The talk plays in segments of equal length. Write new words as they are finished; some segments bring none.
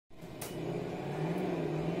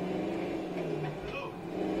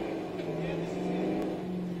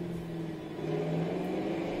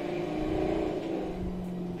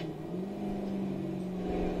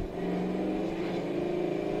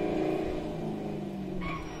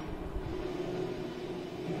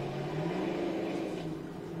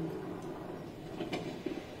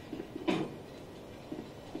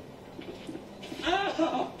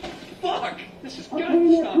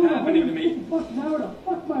fucking hour to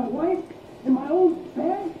fuck my wife in my own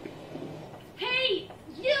bed? Hey,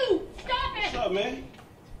 you! Stop it! What's up, man?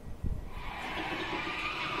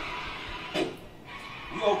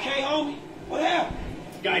 You okay, homie? What happened?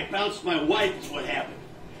 Guy bounced my wife is what happened.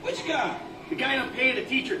 Which guy? The guy I'm paying to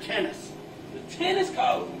teach her tennis. The tennis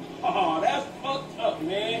coach? Oh, that's fucked up,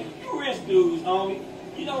 man. You rich dudes, homie.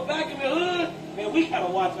 You know, back in the hood, man, we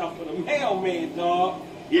gotta watch out for the mailman, dog.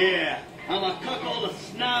 Yeah, I'm a cuckold, a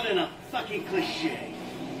snob, and a fucking cliche.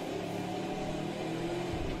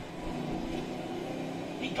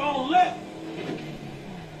 He gone left.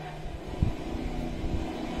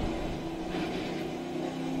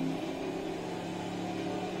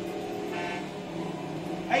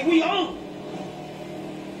 Hey, we on.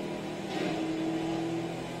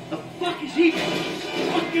 The fuck is he?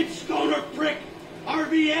 Fucking stoner prick!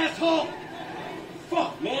 RV asshole!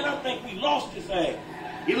 Fuck, man, I think we lost his ass.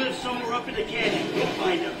 He lives somewhere up in the canyon. Go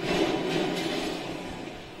find him.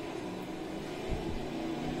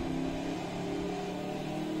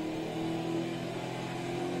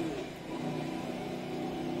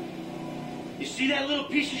 You see that little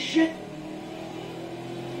piece of shit?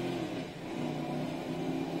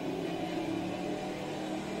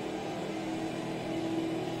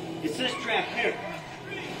 It's this trap here.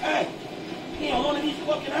 Hey, he in one of these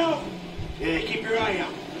fucking houses. Yeah, keep your eye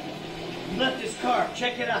out. He left his car.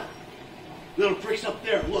 Check it out. Little prick's up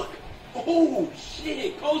there. Look. Oh,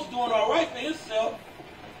 shit. Coach doing all right for himself.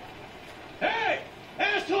 Hey,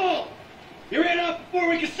 asshole! You ran out before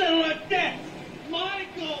we could settle our debt.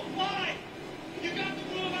 Michael, why? You got the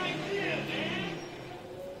wrong idea,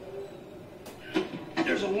 man.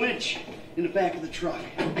 There's a winch in the back of the truck.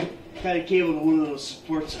 Tied a cable to one of those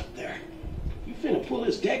supports up there. You finna pull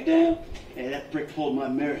this deck down? Hey, that brick pulled my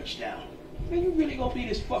marriage down. Man, you really gonna be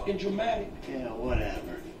this fucking dramatic? Yeah,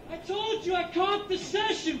 whatever. I told you I comped the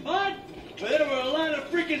session, bud. But there were a lot of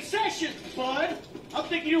freaking sessions, bud. I'm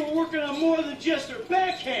thinking you were working on more than just her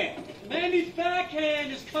backhand. Mandy's backhand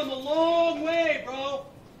has come a long way, bro.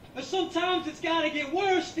 But sometimes it's gotta get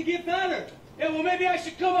worse to get better. Yeah, well, maybe I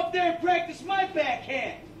should come up there and practice my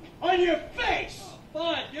backhand. On your face!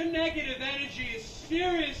 Bud, your negative energy is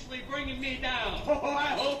seriously bringing me down. Oh,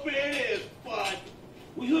 I hope it is, bud.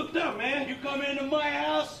 We hooked up, man. You come into my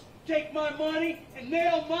house, take my money, and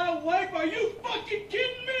nail my wife? Are you fucking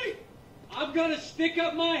kidding me? I'm gonna stick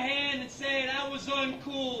up my hand and say that was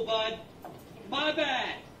uncool, bud. My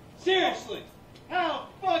bad. Seriously. How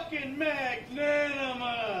fucking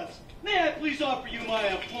magnanimous! May I please offer you my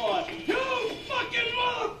applause? You fucking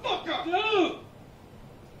motherfucker! Dude!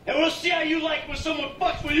 And we'll see how you like when someone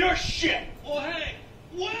fucks with your shit! Oh, hey,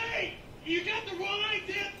 wait! You got the wrong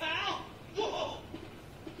idea, pal! Whoa!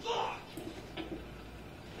 Fuck!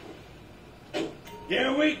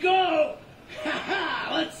 Here we go! Ha ha!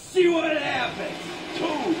 Let's see what happens!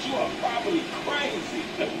 Dude, you are probably crazy.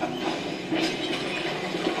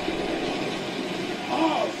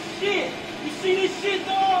 Oh, shit. You see this shit,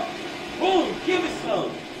 dog? Boom, give it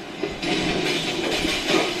some.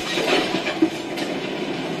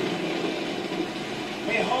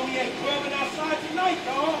 Man, homie ain't clubbing outside tonight,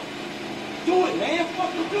 dog. Do it, man.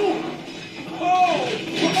 Fucking do it. Oh,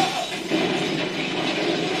 fuck.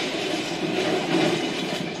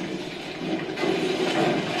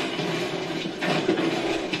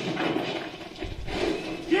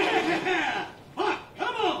 Yeah! Fuck,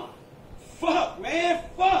 come on! Fuck, man,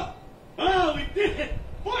 fuck. Oh, we did it!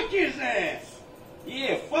 Fuck his ass!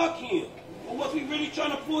 Yeah, fuck him. Or was we really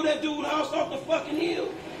trying to pull that dude's house off the fucking hill?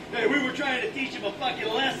 Hey, we were trying to teach him a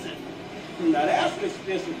fucking lesson. Now that's an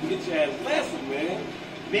expensive bitch ass lesson, man.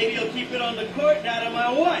 Maybe he'll keep it on the court, not on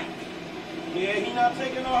my wife. Yeah, he not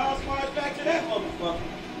taking no housewives back to that motherfucker.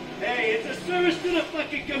 Hey, it's a service to the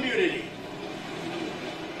fucking community.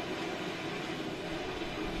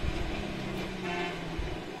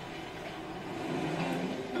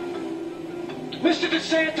 Mr.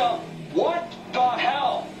 DeSanta, what the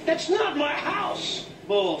hell? That's not my house.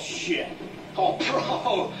 Bullshit. Oh,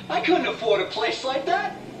 bro, I couldn't afford a place like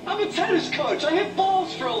that. I'm a tennis coach. I hit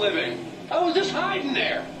balls for a living. I was just hiding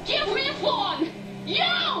there. Give me a phone!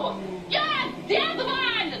 You! Yeah, that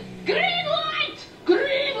one! Green light!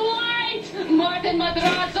 Green light! Martin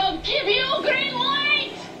Madrazo, give you green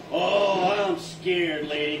light! Oh, I'm scared,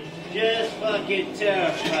 lady. Just fucking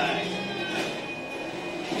terrified.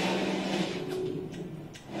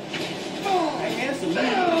 Hey, man, some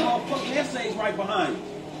motherfucking essays right behind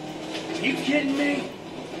you. You kidding me?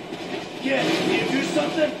 Yeah, can you do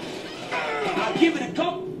something? I'll give it a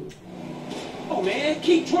go. Oh, man,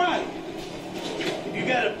 keep trying. If you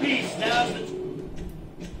got a piece, now's the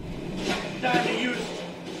time to use it.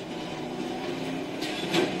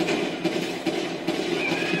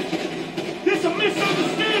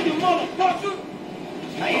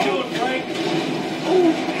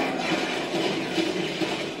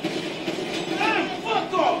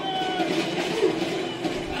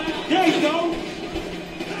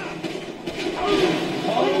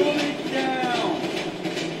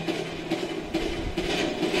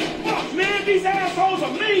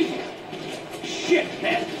 Shit,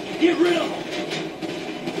 man. Get rid of them.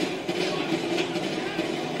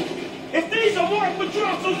 If these are Mark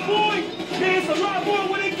Madrazo's boys, there's a lot more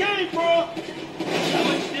where they came from. How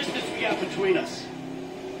much distance we got between us?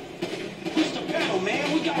 Push the pedal,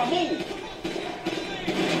 man. We gotta move.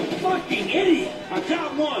 Fucking idiot. I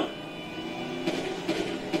got one.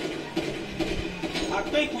 I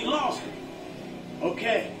think we lost him.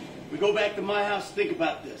 Okay, we go back to my house to think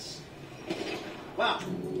about this. Wow.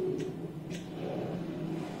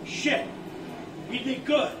 Shit. You did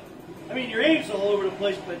good. I mean, your aim's all over the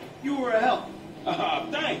place, but you were a help.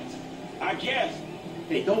 Thanks. I guess.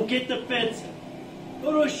 Hey, don't get defensive.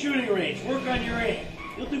 Go to a shooting range. Work on your aim.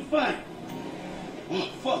 You'll do fine. Oh,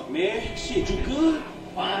 fuck, man. Shit, you good?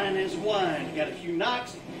 Fine as wine. You got a few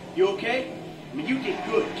knocks. You okay? I mean, you did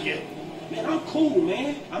good, kid. Man, I'm cool,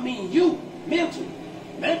 man. I mean, you. Mentally.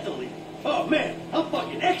 Mentally? Oh, man, I'm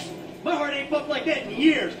fucking excellent. My heart ain't pumped like that in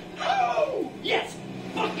years. Oh, yes.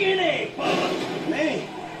 Fucking A, Bubba. Man,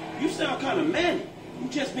 you sound kind of manic. You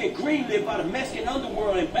just been greenlit by the Mexican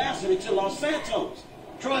underworld ambassador to Los Santos.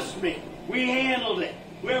 Trust me, we handled it.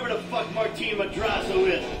 Whoever the fuck Martin Madrazo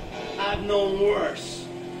is, I've known worse.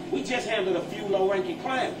 We just handled a few low-ranking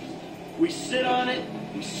crimes. We sit on it,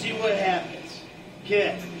 we see what happens.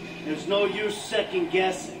 Kid, there's no use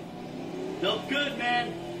second-guessing. Felt good,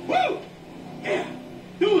 man. Woo! Yeah,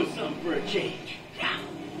 doing something for a change.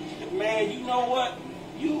 Man, you know what?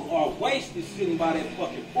 You are wasted sitting by that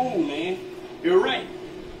fucking fool, man. You're right.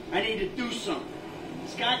 I need to do something.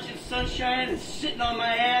 Scotch and sunshine and sitting on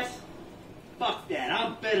my ass? Fuck that.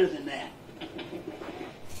 I'm better than that.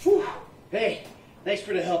 Whew. Hey, thanks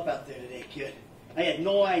for the help out there today, kid. I had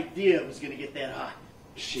no idea it was going to get that hot.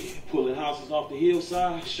 Shit, pulling houses off the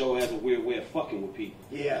hillside sure has a weird way of fucking with people.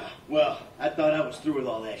 Yeah, well, I thought I was through with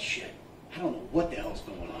all that shit. I don't know what the hell's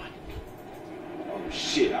going on. Oh,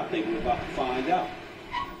 shit, I think we're about to find out.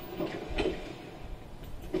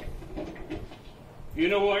 You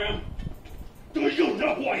know who I am? Do you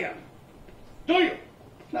know who I am? Do you?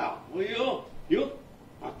 Now, well, you?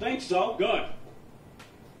 I think so. Good.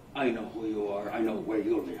 I know who you are. I know where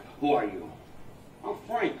you live. Who are you? I'm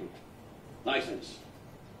Franklin. License.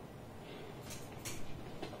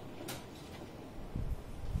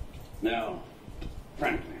 Now,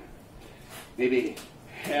 Franklin, maybe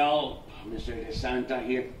help Mr. De Santa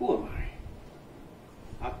here. Who am I?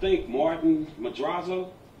 I think Martin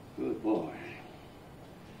Madrazo. Good boy.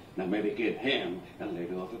 Now maybe give him a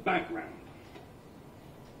little of a background.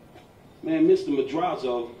 Man, Mr.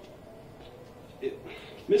 Madrazo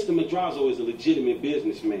is a legitimate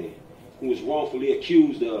businessman who was wrongfully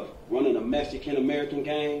accused of running a Mexican-American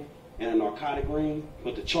gang and a narcotic ring,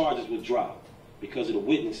 but the charges were dropped because of the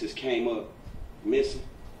witnesses came up missing.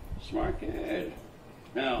 Smart kid.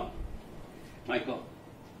 Now, Michael,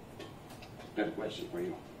 got a question for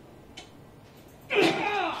you.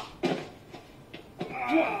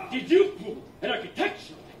 What did you pull an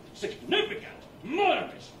architectural, significant,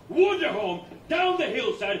 modernist wonder home down the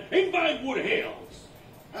hillside in Vinewood Hills?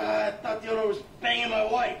 I thought the owner was banging my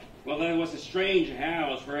wife. Well, that was a strange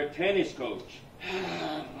house for a tennis coach.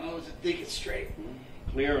 I wasn't thinking straight.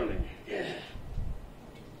 Clearly. Yeah.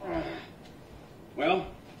 Well,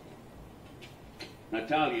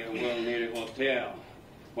 Natalia will need a hotel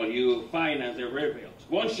while you finance the rebuild,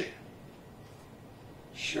 won't she?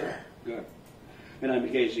 Sure. Good. And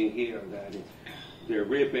I'm guessing here that the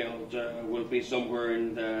rebuild will be somewhere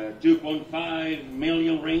in the 2.5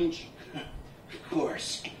 million range. Of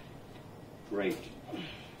course. Great.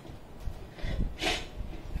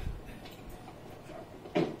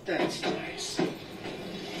 That's nice.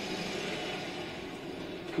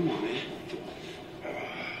 Come on, man.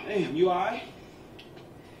 Damn, you all right?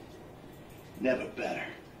 Never better.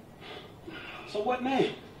 So what now?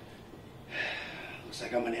 Looks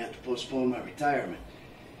like I'm gonna have to postpone my retirement.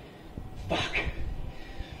 Fuck.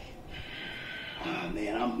 Oh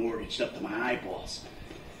man, I'm mortgaged up to my eyeballs.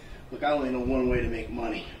 Look, I only know one way to make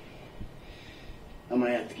money. I'm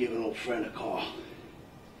gonna have to give an old friend a call.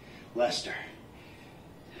 Lester.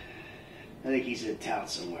 I think he's in town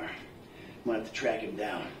somewhere. I'm gonna have to track him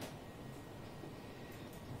down.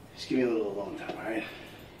 Just give me a little alone time, all right?